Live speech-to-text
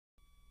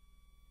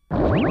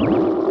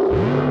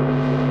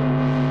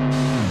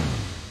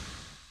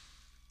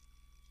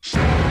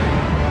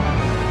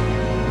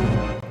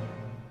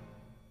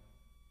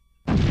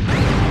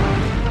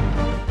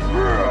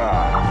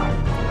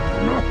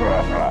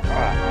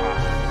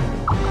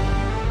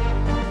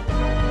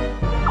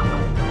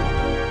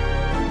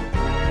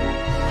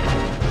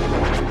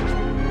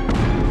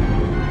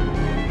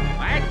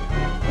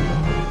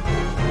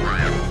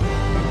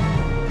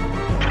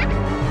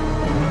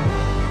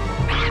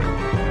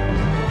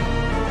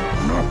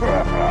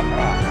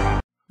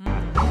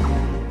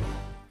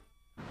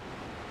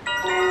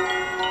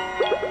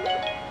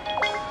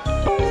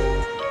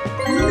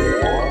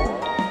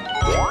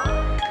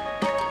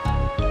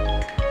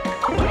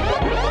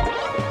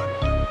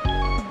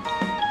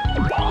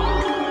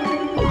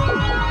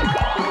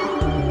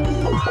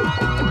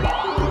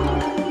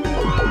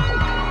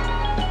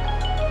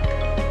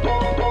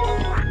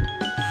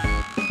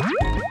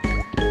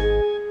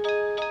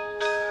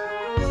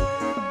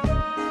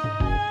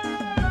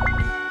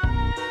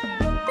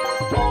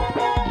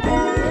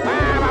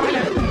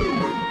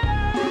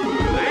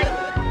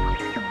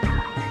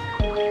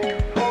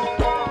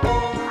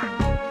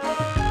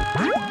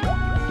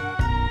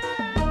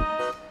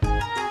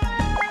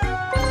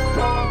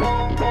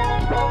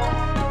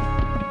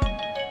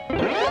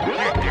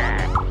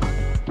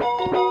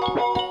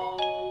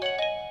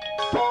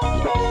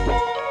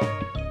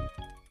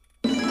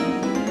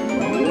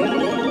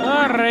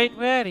Alright,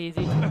 we're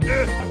easy.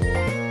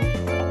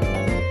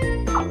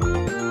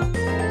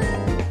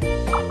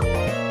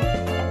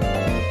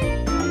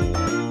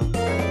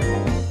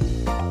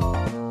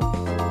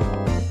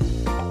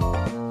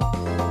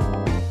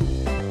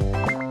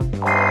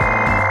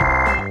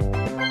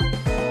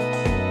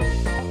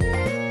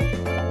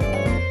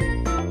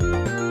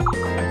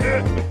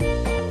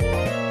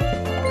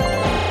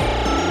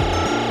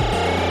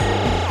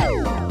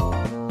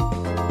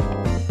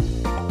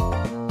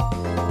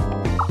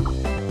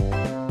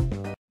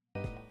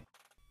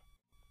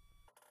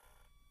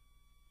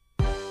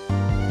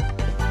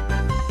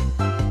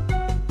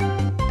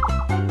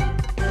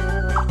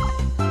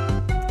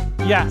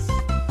 Yes.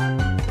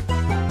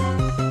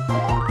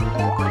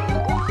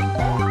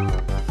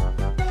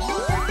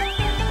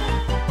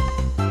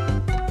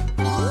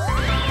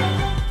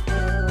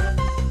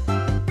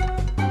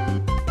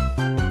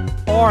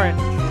 Orange.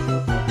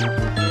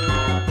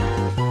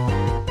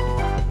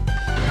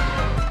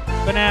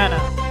 Banana.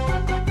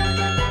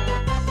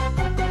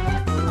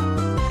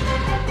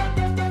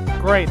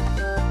 Grape.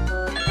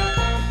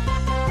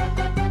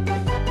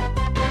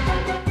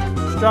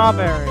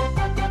 Strawberry.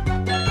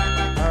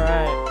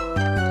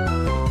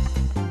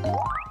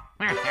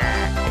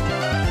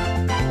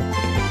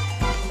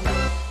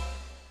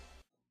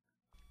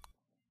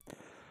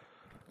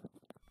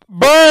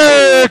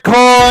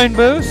 Bitcoin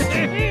boost.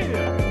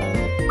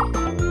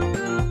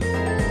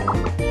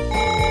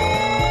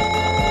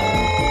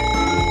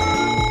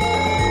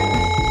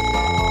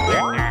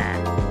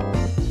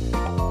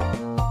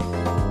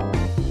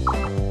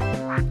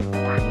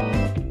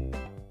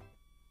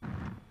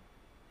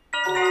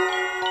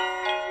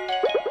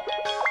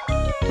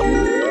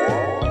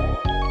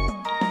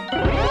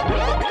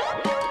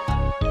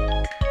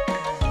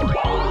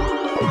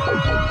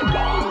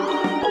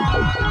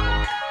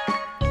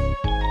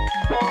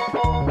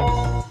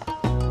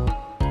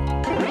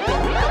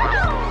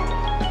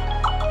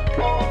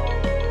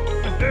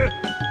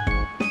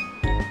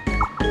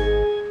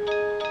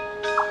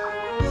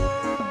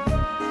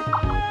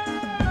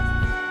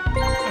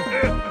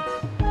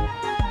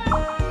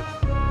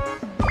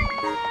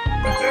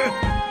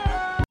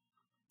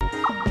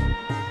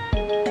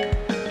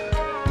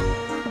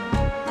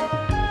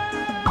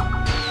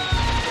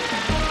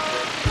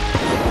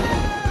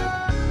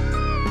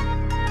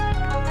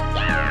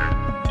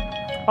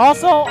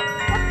 Also,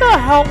 what the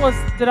hell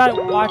did I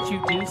watch you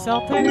do,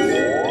 Celtics?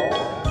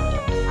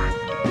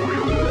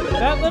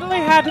 That literally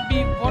had to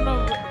be one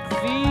of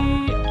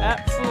the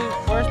absolute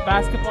worst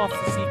basketball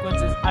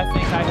sequences I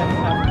think I have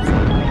ever seen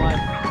in my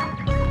life.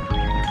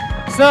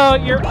 So,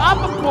 you're up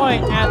a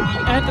point at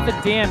the end of the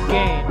damn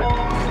game.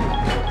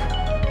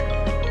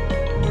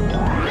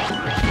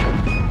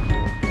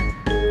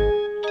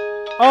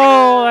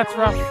 Oh, that's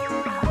rough.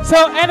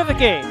 So, end of the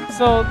game.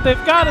 So,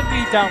 they've got to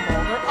be down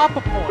low. They're up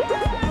a point.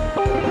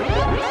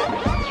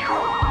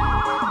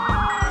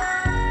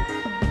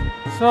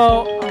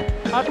 So,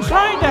 I'm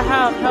trying to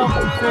have help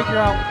to figure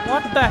out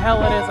what the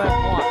hell it is I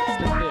want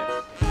to do.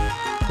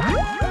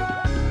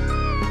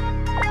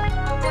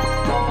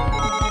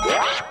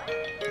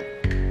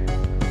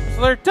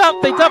 So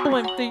they double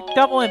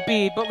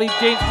Embiid, but leave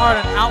James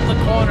Harden out in the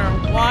corner,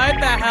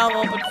 wide the hell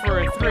open for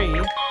a three.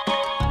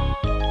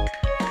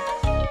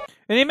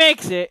 And he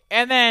makes it,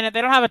 and then they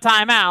don't have a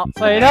timeout,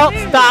 so they don't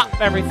stop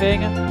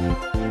everything.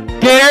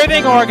 Get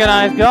everything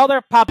organized, get all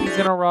their puppies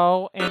in a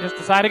row, and just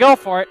decide to go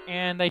for it,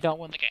 and they don't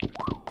win the game.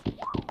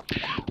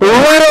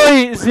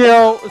 Literally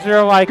zero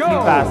IQ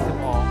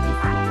basketball.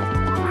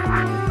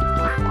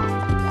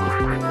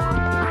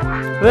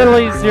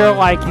 Literally zero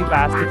IQ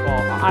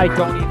basketball. I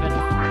don't even,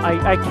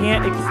 I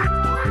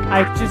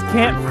just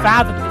can't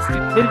fathom the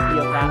stupidity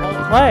of that whole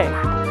play.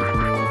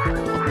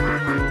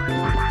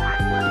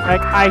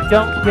 Like, I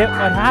don't get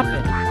what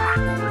happened.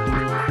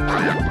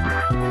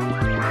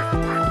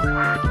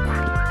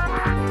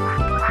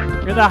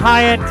 You're the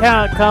high-end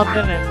talent comes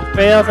in and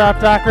bails out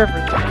Doc Rivers.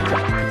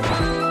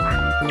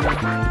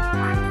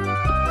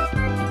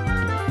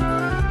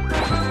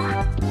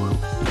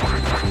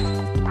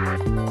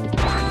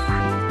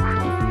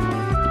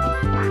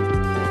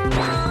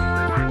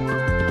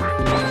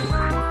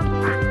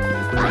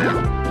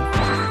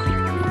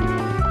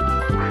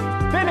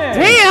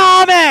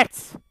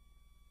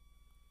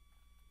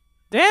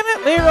 Damn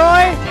it,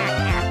 Leroy!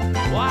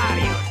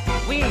 Wario,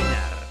 winner.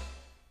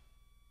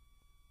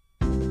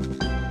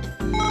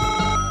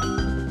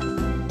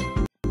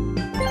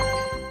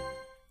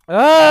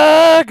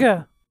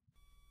 Ugh!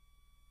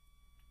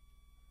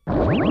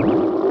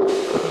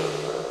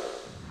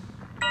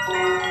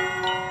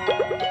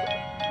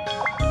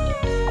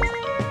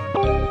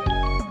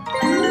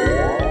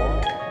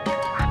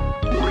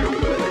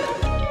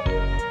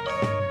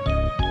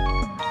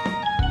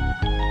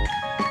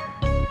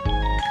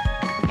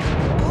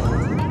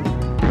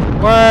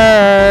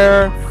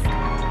 Where?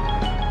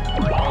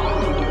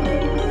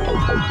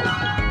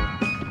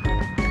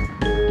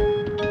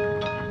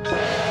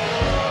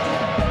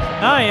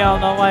 Now y'all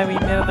know why we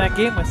made that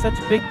game was such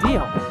a big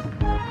deal.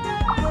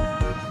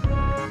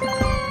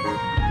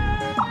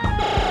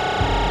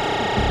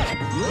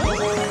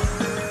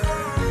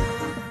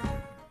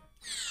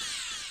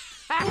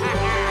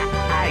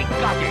 I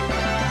got it.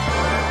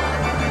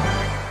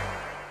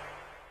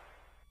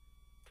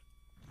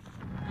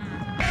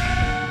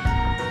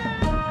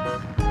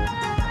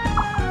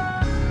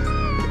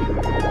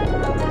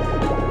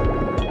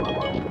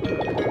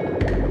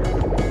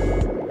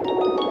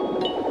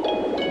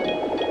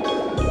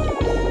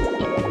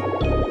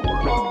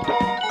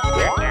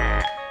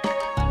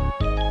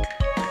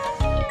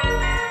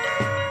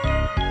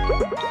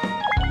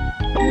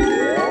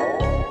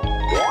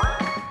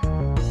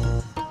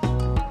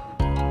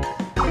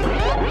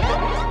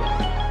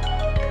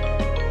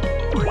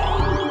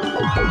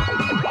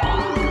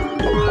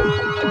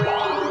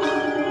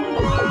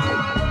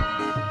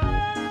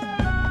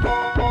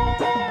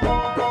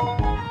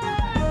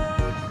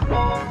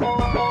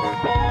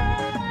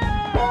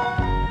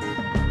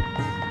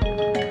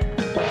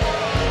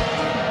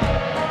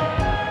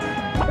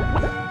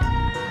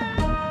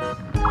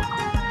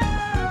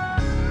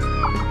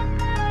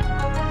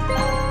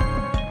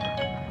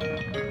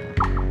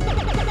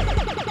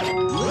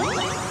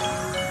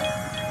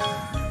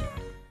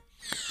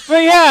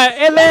 But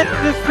yeah, and then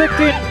this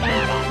freaking,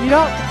 you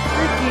don't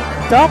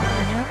freaking dump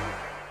him.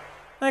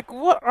 Like,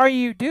 what are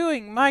you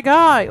doing, my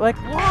guy? Like,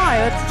 why?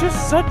 That's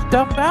just such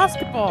dumb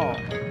basketball.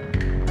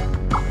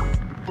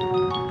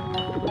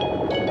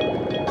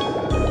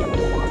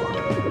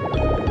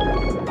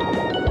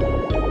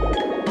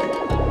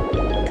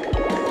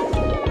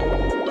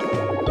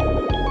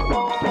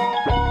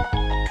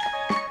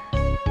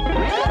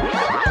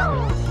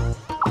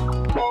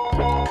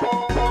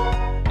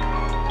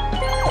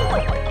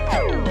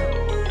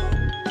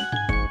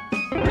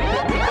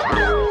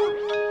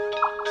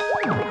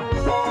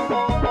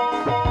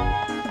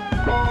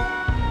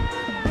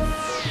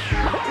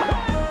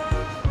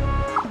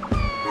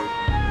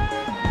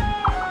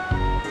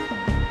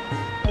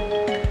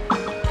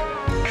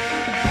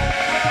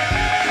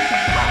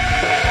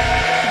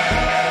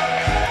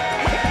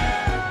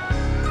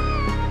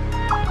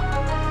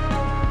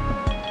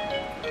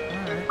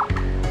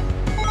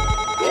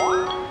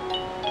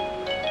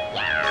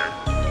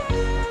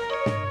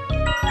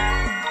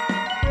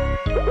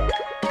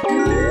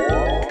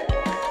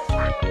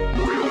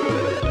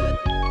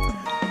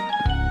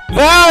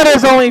 That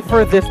is only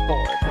for this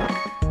board.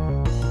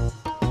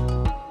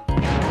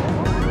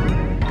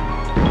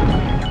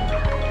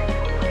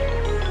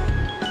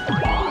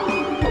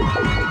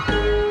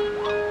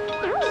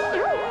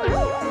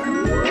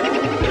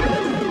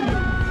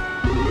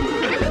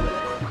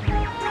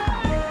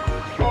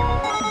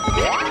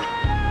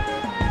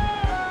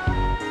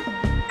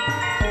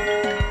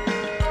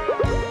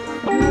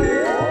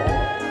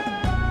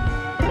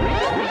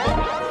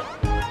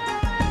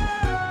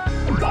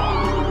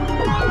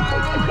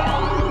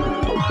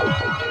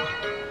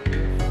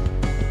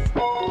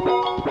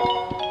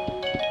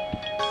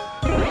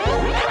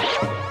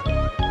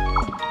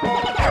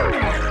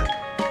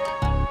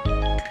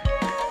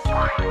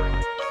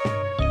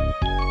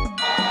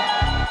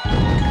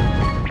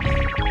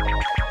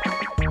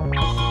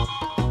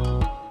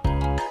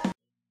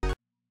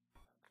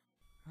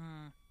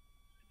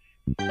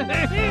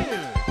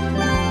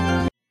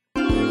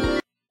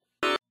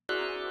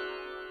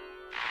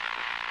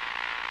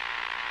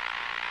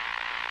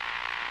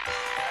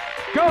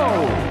 Go!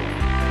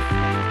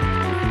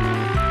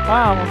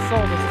 Wow, almost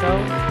sold this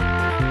code.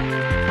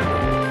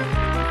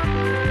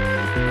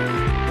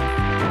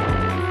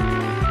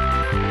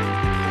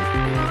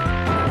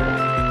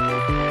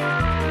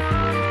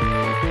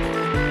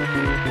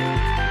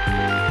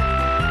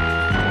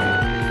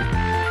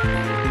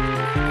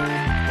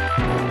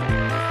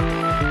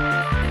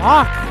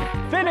 Lock!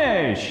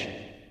 Finish!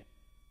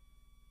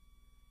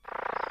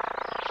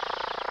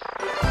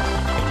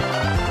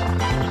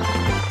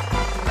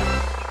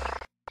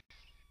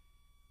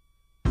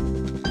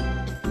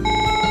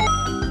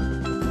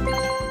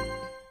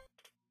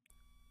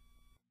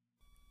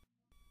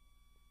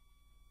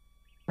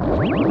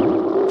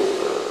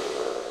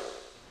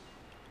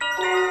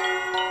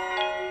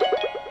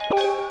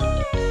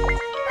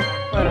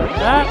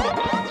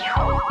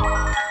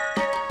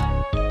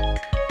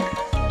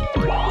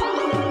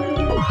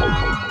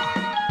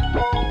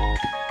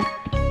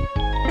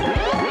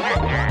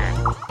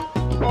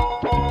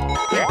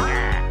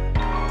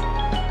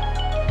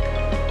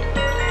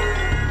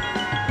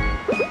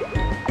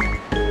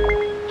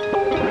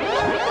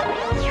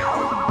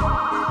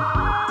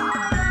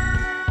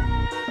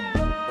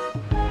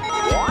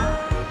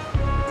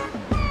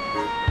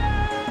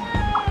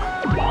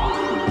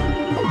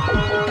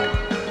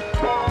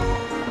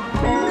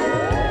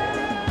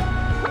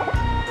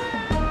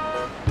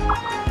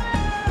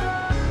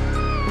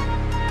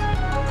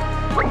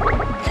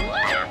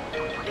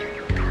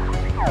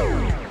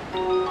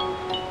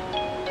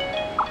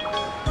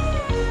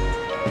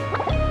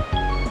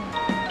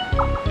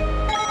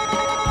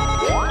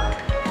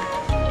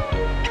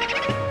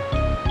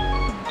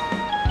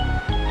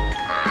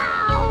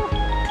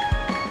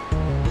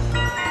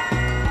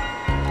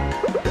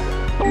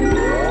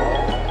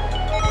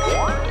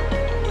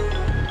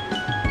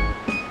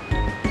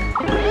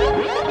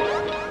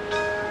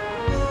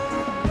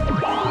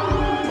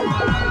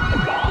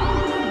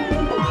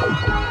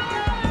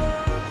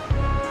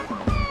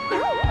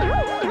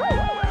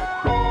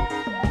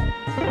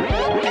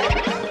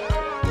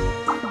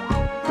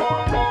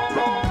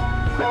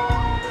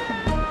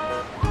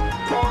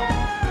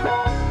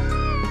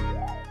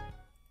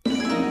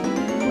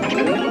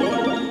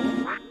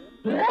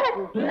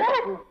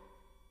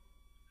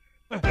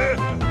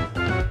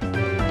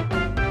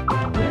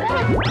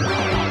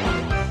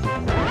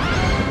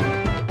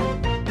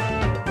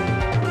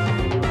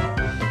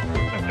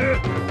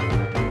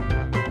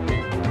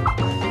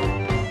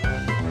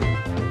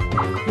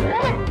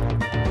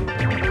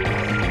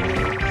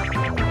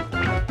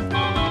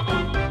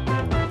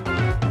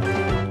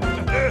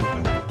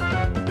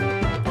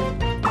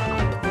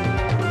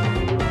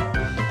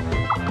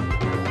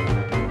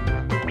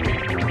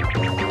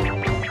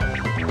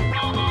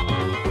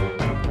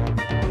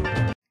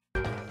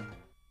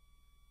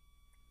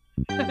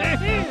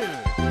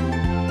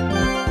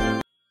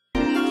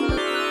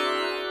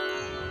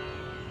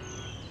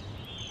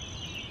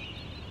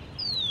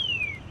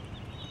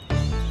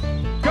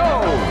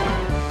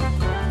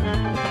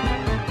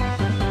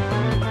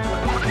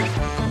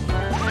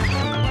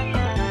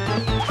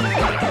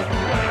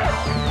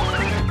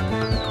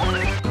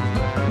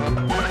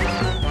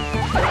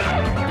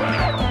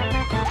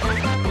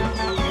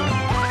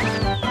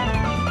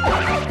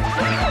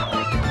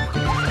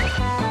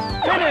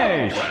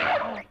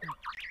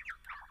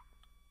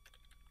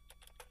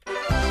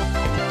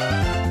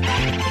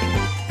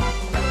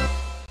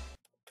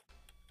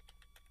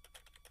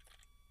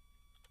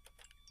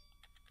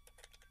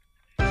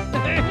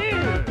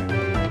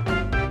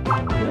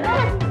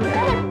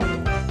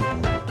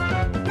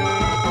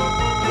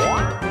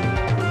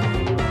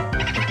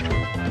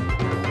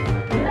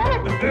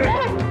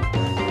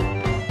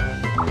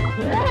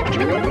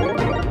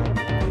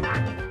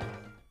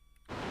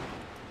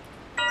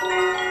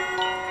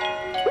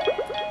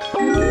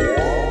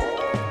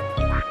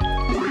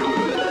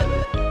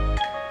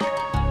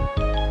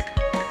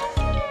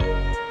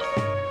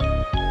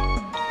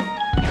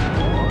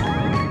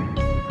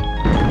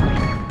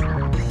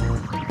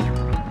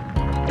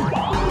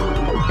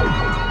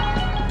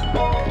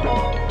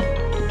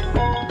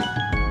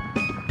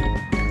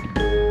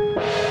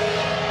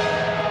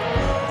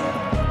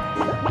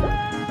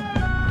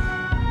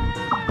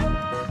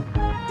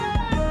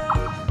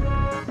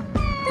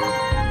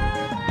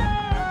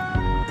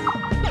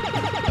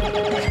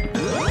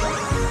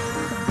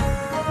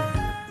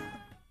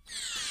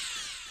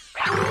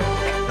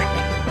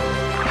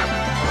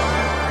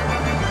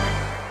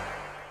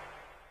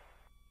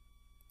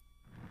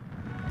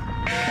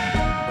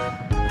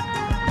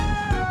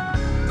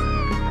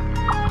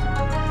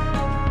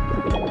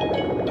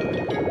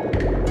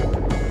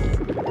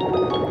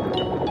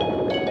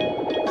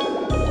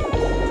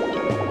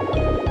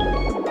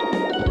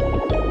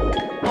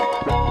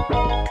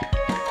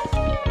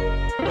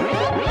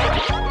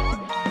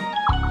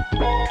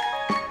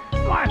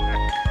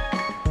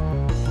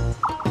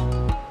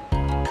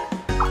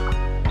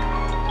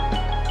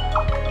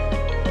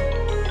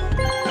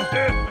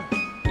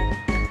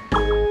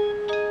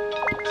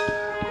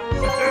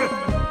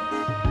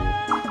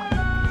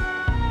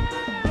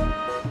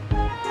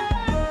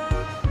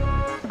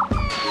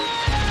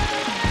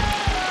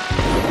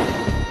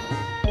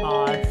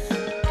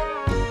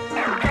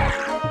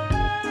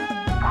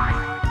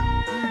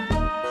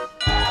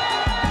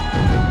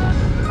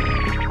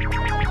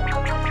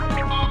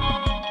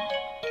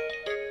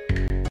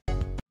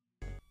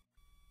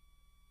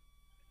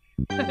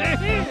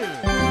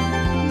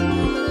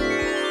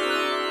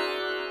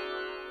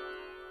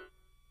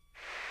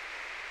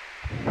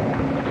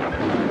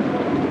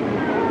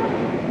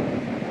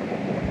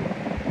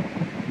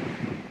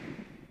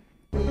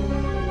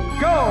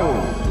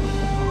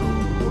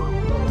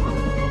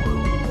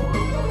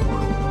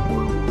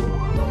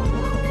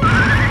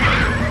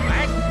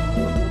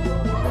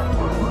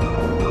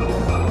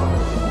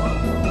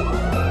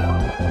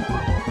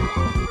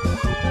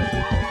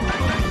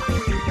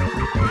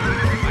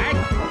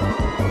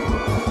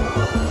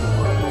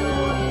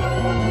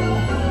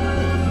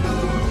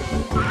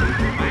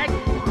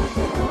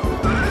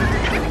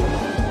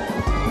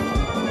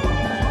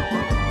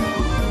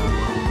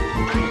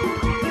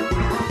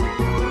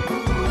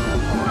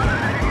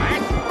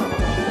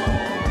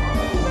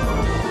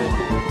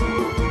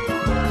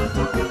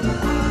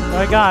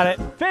 I got it.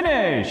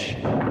 Finish!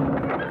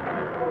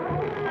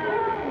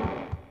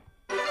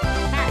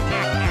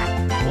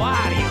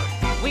 Wario,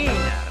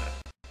 winner!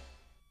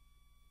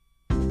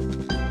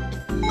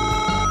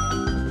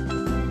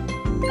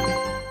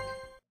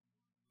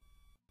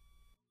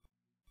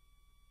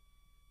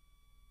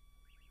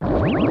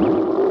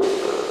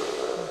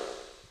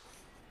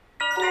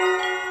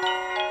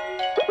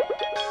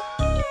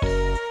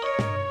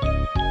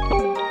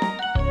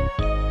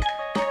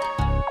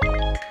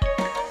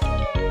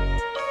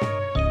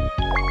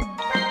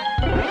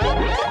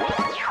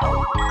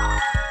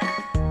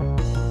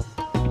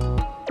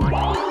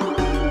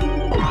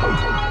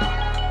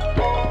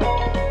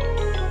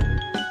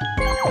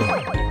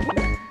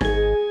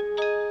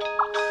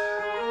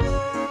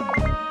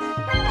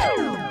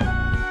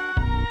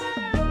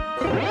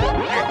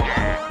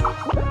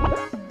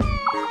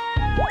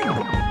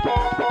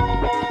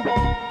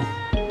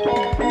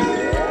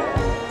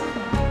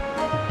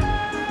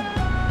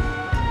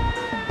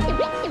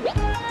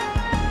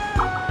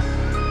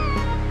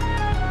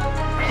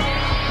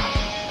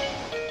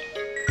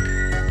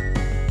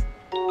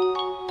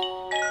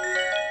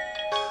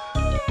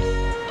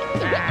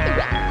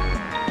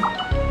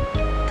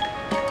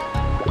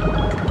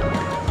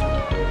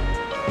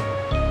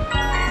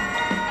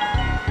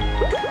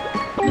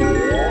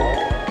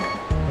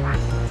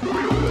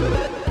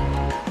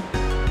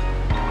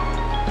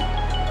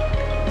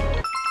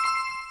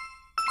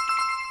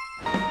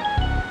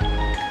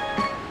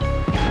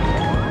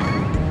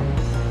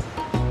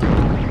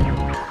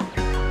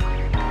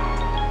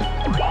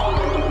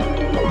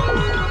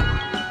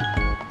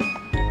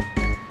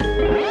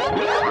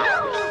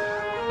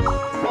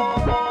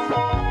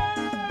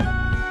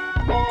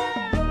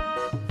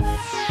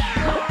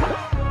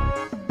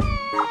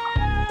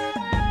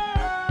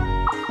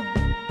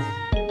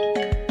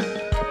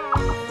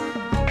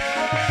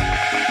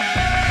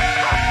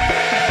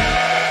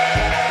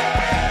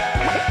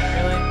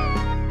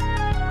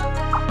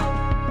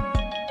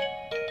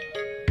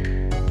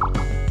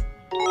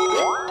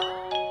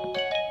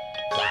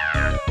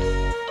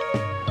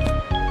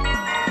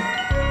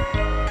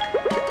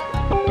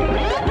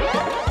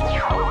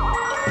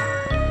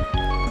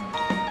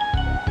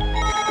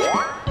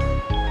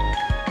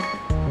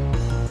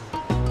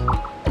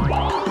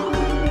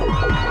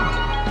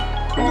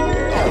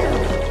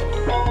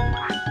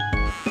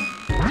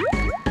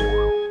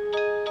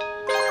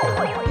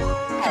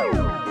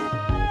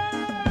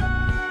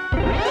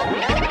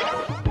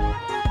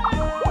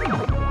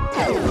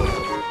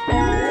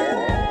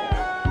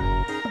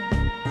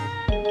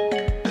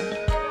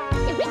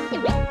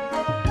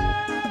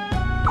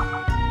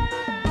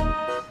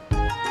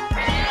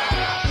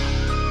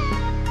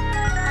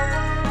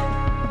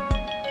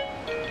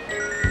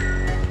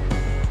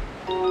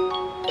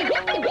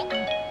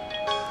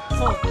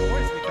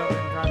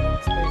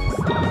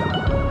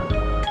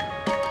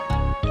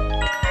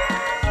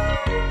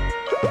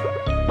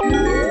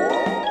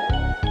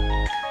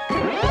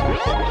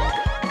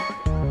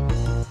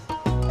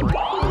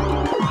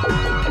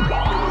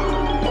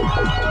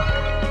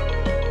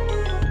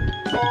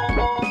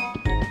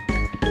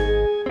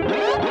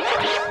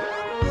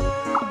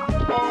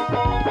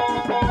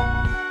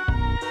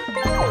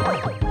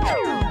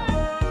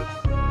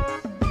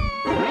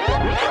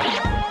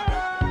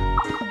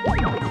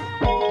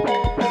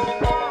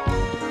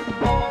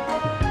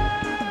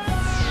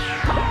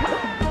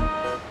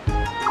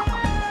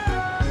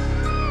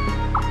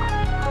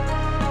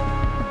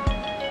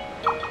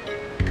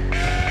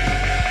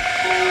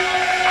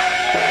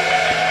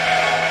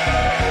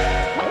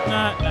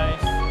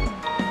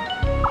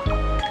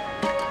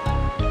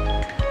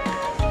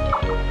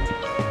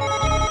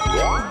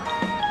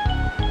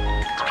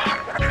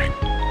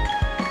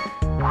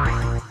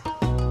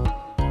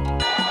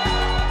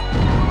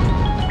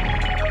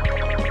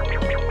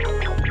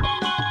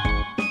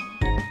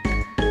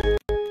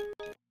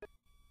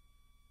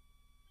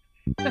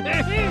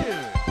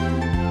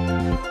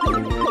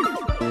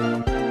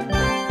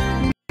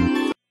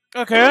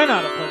 Okay, I know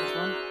how to play this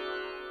one.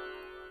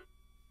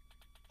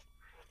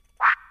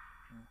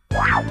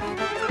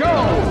 Go!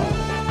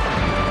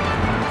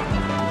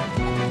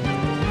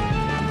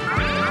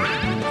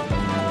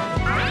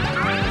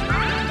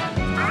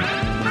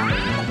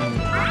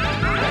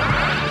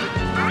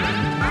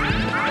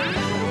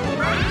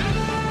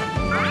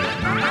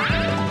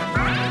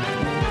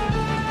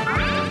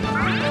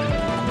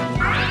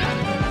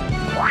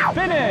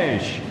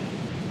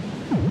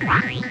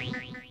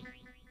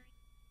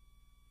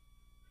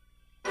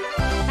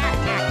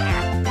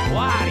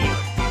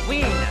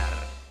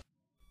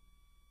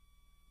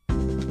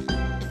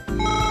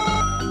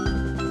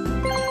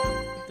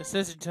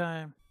 Decision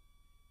time.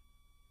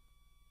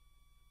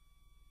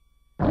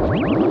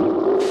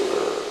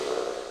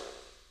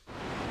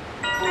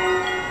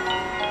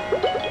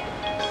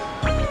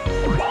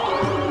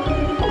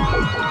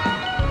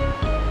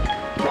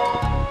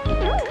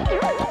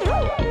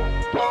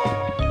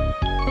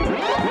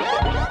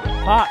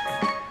 Fuck.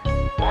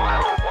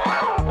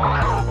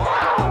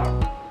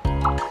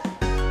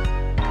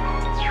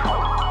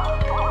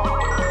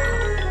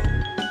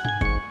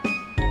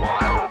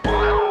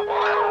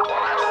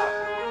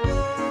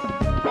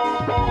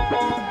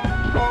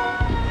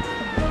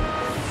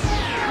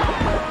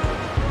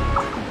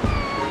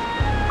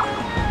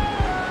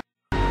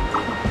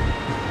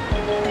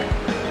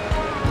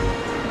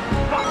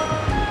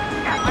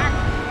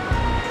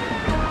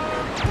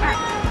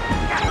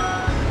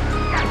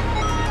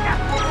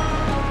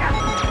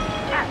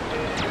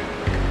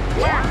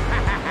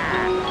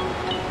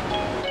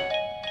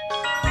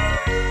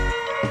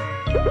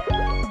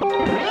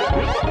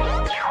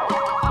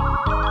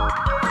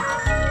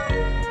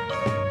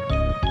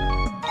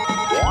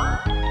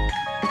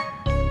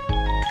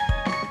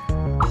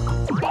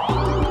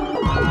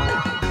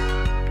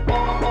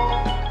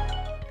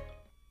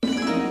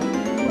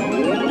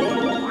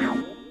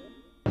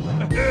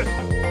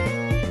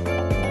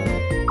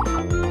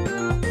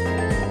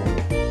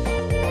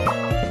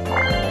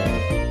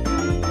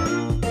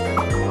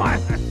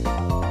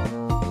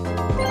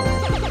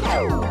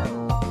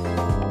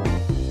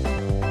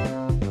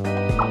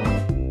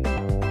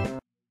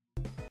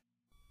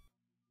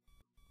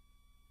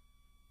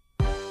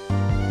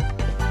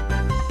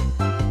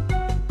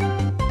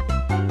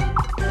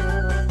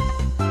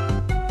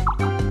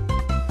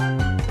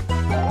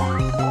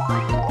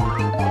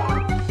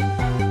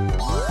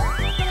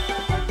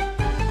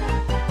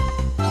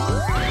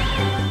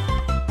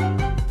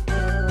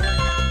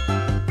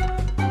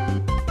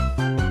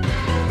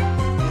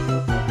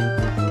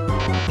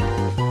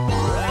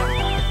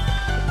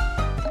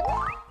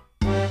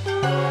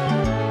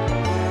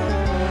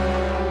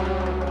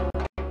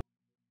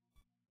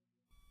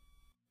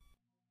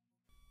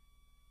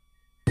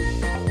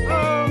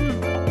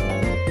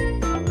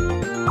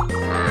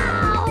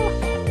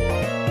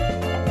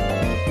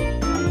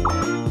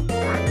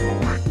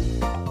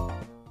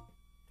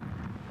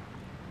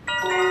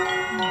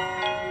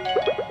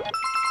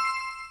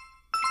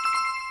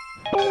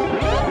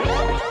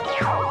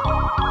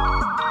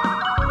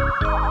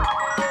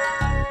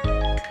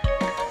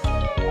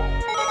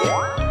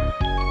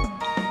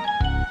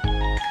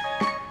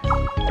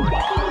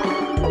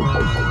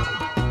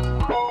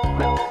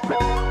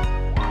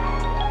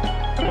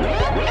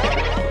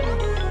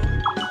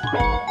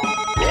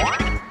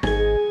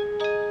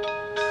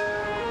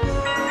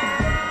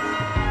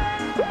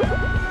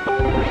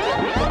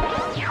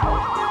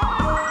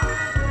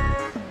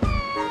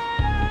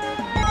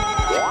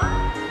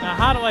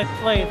 How do I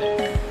play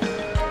this?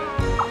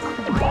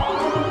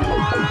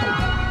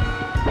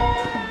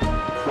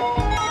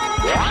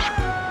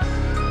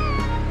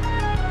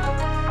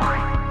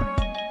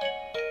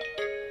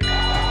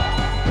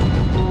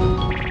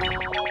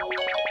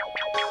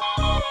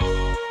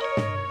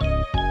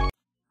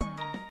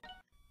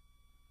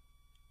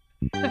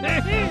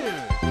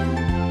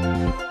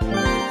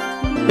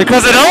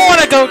 Because I don't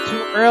want to go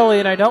too early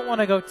and I don't want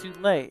to go too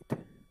late.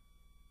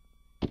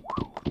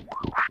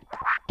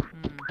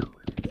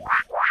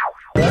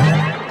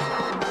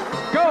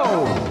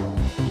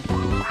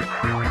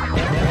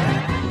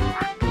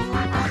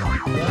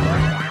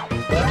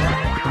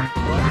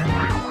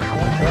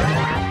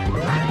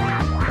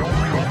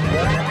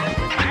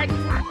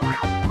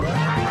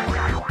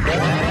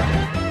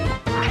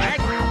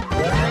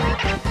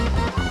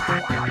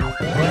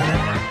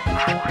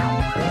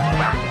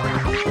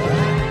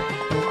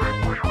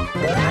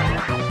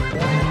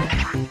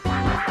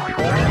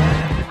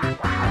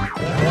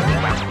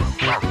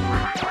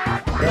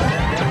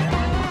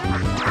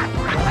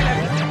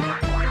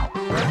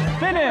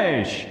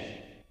 Finish!